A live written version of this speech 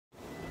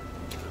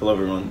Hello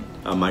everyone,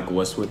 I'm Michael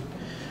Westwood.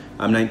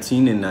 I'm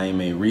 19 and I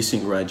am a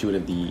recent graduate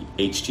of the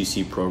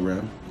HTC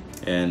program,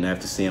 and I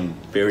have to say I'm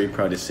very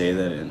proud to say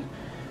that, and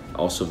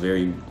also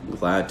very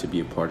glad to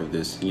be a part of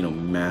this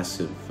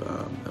massive,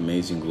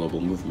 amazing global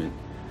movement.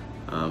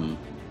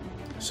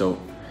 So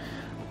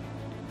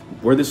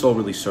where this all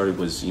really started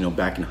was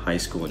back in high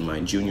school in my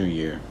junior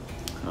year.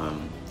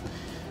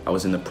 I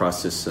was in the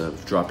process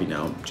of dropping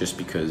out just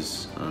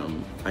because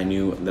I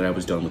knew that I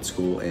was done with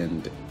school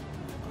and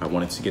I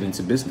wanted to get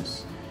into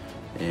business.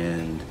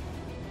 And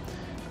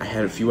I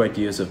had a few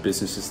ideas of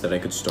businesses that I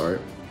could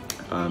start,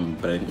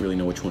 but I didn't really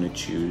know which one to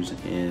choose.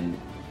 And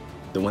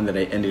the one that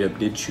I ended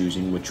up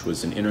choosing, which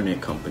was an internet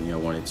company I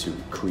wanted to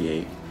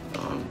create,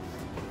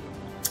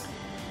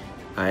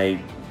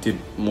 I did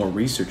more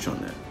research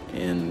on that.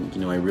 And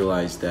I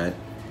realized that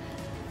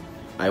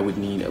I would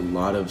need a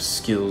lot of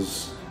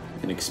skills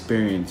and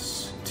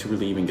experience to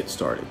really even get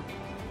started,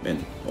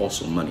 and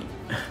also money,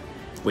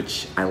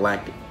 which I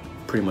lacked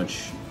pretty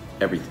much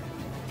everything.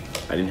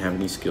 I didn't have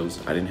any skills,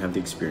 I didn't have the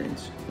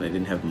experience, and I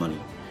didn't have money,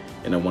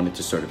 and I wanted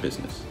to start a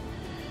business.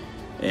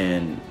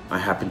 And I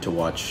happened to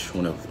watch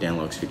one of Dan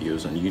Locke's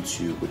videos on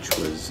YouTube, which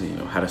was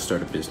how to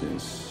start a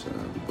business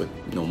with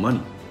no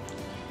money.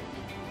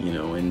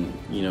 In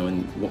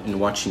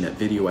watching that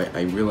video,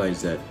 I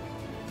realized that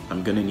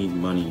I'm gonna need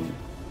money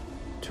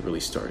to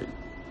really start it.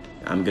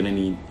 I'm gonna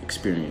need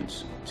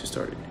experience to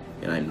start it,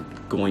 and I'm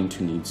going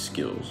to need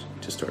skills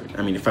to start it.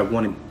 I mean, if I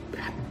want to,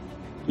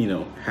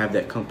 have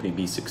that company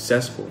be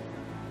successful,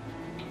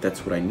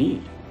 that's what I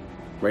need,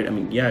 right? I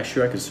mean, yeah,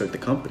 sure, I can start the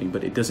company,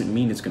 but it doesn't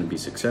mean it's gonna be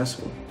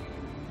successful.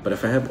 But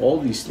if I have all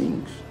these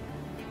things,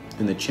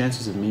 then the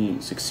chances of me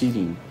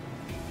succeeding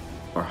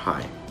are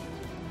high,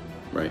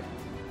 right?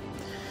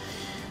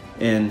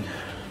 And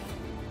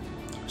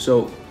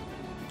so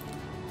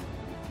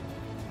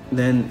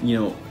then,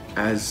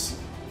 as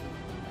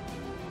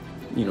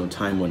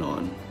time went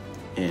on,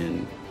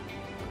 and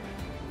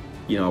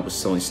I was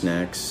selling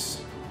snacks,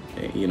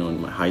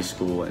 in my high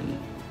school, and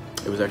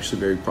it was actually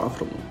very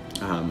profitable.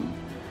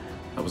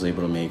 I was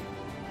able to make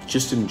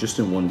just in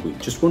 1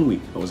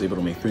 week, I was able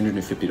to make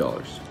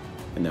 $350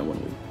 in that 1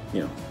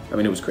 week. I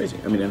mean, it was crazy.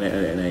 I mean,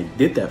 and I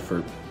did that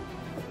for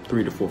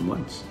 3 to 4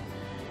 months.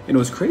 And it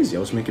was crazy. I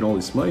was making all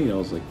this money and I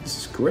was like, this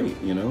is great,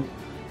 And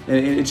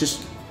it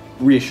just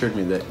reassured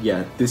me that,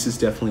 yeah, this is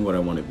definitely what I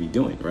want to be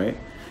doing, right?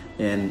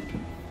 And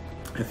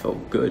I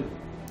felt good,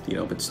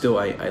 but still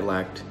I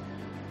lacked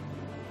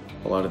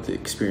a lot of the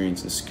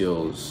experience and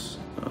skills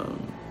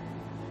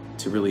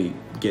to really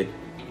get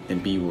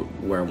and be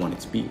where I wanted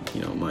to be.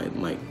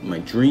 My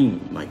dream,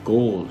 my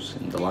goals,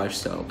 and the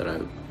lifestyle that I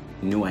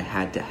knew I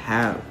had to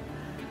have.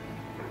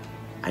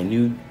 I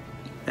knew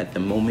at the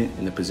moment,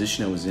 in the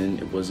position I was in,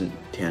 it wasn't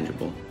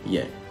tangible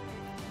yet.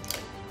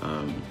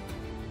 And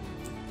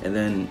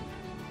then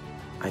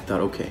I thought,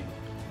 okay,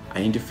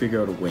 I need to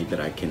figure out a way that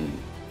I can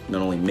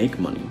not only make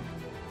money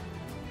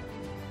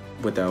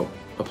without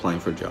applying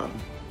for a job,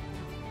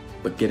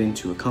 but get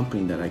into a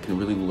company that I can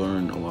really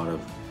learn a lot of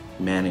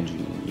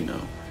managing,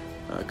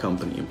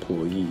 company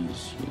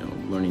employees,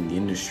 learning the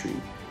industry,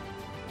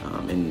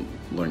 and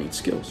learning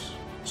skills.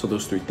 So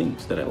those 3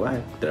 things that I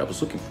lacked, that I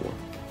was looking for.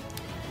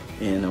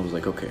 And I was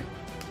like, okay.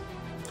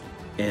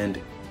 And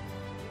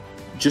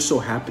just so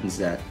happens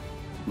that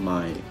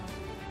my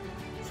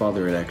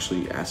father had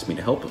actually asked me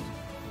to help him.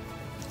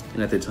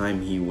 And at the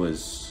time he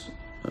was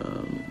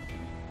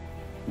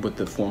with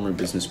a former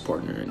business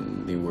partner,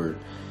 and they were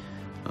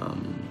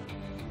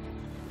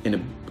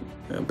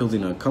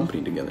building a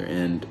company together.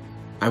 And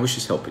I was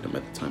just helping him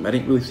at the time. I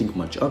didn't really think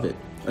much of it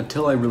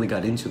until I really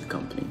got into the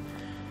company.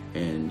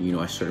 And,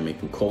 I started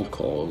making cold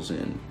calls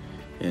and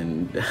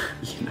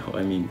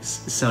I mean,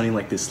 sounding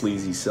like this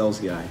sleazy sales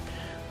guy.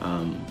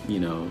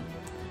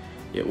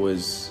 It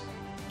was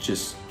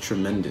just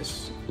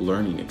tremendous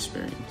learning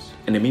experience.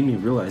 And it made me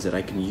realize that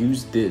I can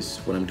use this,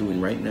 what I'm doing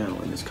right now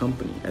in this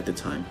company at the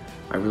time.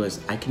 I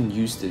realized I can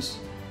use this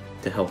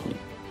to help me.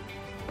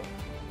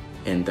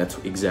 And that's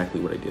exactly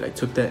what I did. I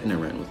took that and I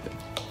ran with it.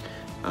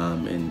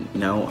 And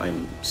now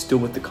I'm still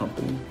with the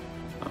company.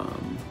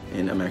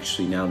 And I'm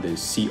actually now the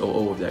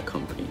COO of that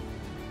company.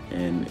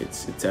 And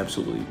it's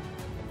absolutely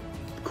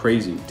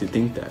crazy to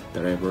think that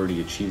I've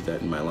already achieved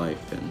that in my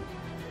life, and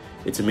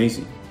it's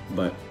amazing.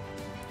 But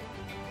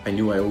I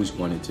knew I always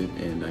wanted to,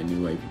 and I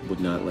knew I would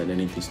not let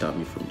anything stop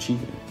me from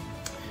achieving it.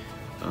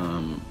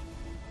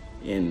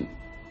 And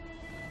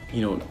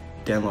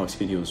Dan Locke's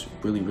videos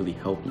really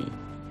helped me,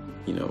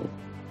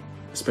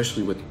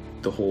 especially with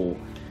the whole,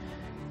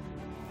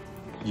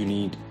 you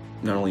need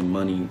not only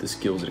money, the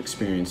skills and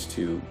experience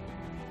to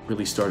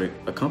really start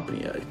a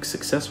company, a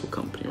successful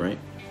company, right?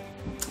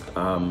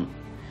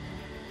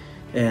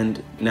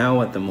 And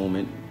now at the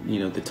moment,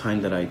 the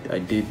time that I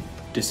did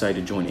decide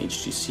to join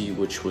HTC,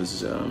 which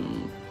was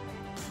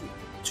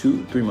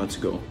 2-3 months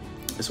ago,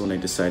 is when I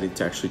decided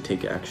to actually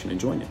take action and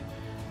join it.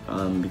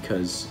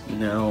 Because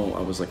now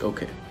I was like,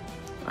 okay,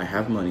 I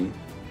have money,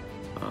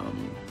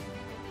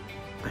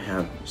 I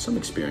have some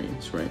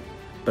experience, right?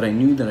 But I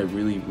knew that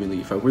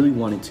if I really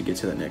wanted to get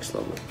to that next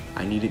level,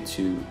 I needed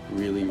to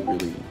really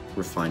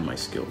refine my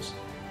skills.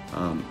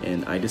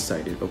 And I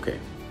decided, okay,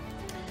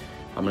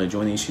 I'm gonna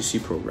join the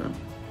HTC program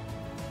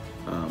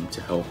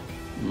to help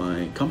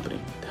my company,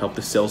 to help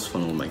the sales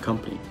funnel in my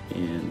company.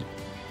 And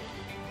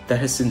that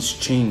has since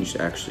changed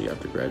actually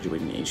after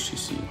graduating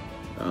HTC.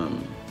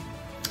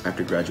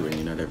 After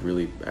graduating, I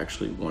really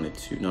actually wanted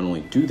to not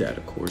only do that,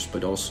 of course,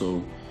 but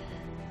also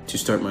to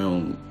start my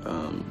own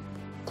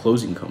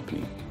closing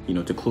company,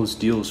 to close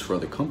deals for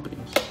other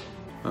companies,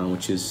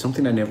 which is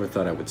something I never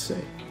thought I would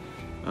say,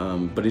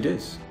 but it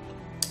is.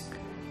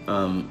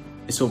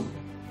 So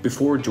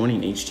before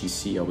joining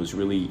HTC, I was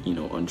really,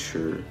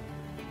 unsure,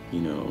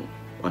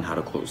 on how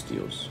to close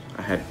deals.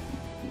 I had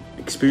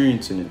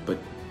experience in it, but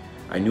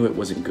I knew it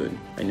wasn't good.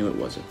 I knew it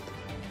wasn't.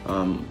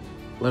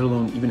 Let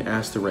alone even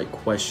ask the right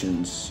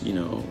questions,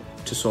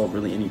 to solve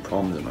really any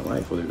problems in my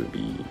life, whether it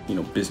be,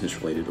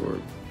 business related or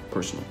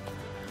personal.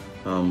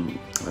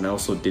 And I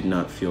also did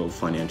not feel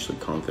financially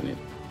confident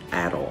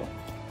at all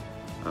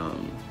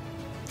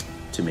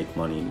to make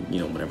money,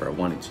 whenever I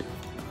wanted to.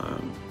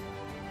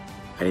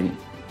 I didn't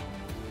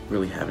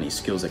really have any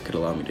skills that could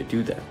allow me to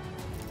do that,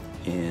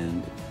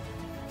 and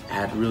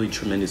had really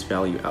tremendous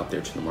value out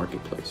there to the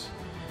marketplace,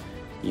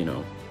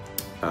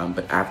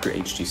 but after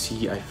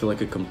HTC, I feel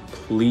like a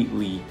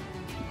completely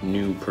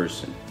new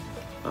person.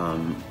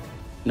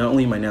 Not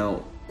only am I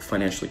now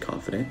financially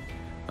confident,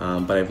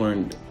 but I've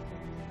learned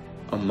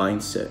a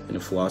mindset and a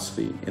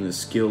philosophy and the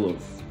skill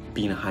of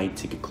being a high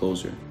ticket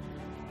closer.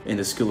 And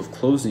the skill of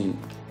closing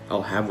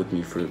I'll have with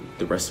me for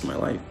the rest of my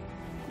life.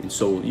 And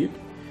so will you,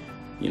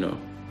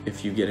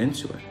 if you get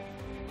into it.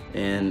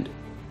 And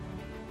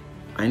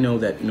I know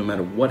that no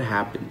matter what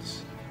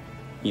happens,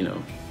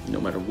 no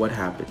matter what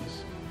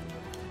happens,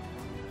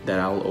 that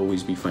I'll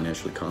always be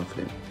financially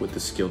confident with the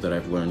skill that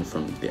I've learned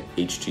from the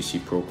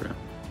HTC program.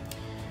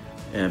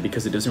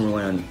 Because it doesn't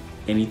rely on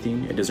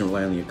anything, it doesn't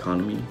rely on the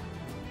economy,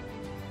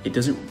 it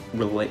doesn't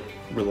rely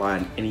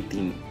on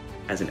anything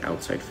as an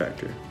outside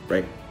factor,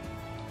 right?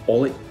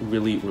 All it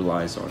really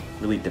relies on,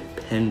 really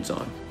depends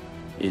on,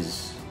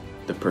 is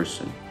the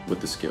person with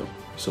the skill,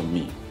 so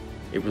me.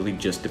 It really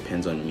just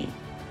depends on me.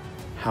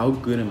 How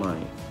good am I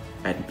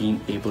at being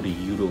able to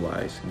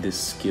utilize this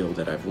skill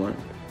that I've learned?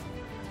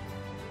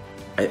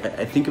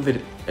 I think of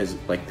it as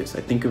like this.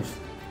 I think of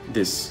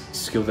this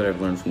skill that I've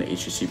learned from the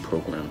HTC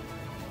program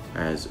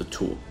as a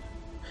tool.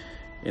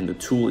 And the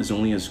tool is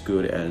only as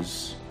good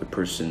as the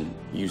person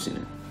using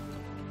it.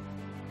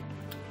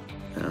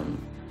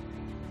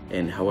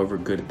 And however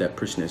good that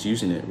person is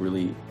using it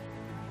really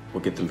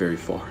will get them very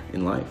far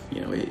in life.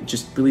 It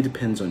just really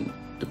depends on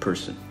the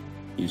person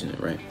using it,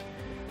 right?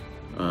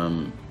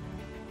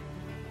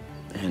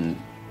 And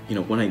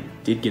when I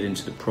did get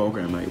into the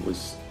program, I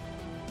was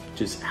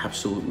just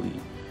absolutely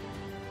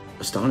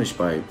astonished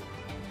by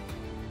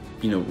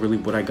really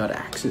what I got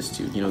access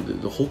to.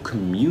 The whole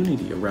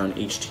community around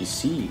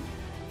HTC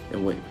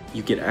and what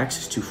you get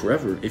access to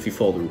forever if you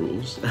follow the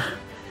rules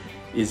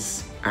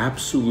is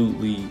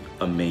absolutely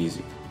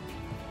amazing.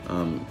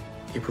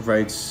 It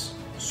provides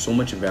so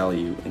much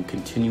value and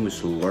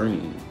continuous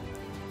learning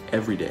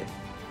every day.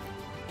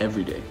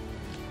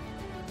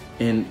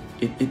 And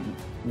it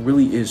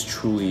really is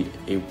truly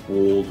a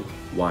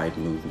worldwide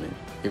movement.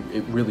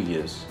 It really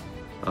is.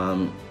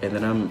 And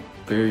then I'm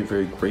very,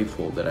 very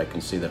grateful that I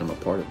can say that I'm a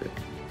part of it.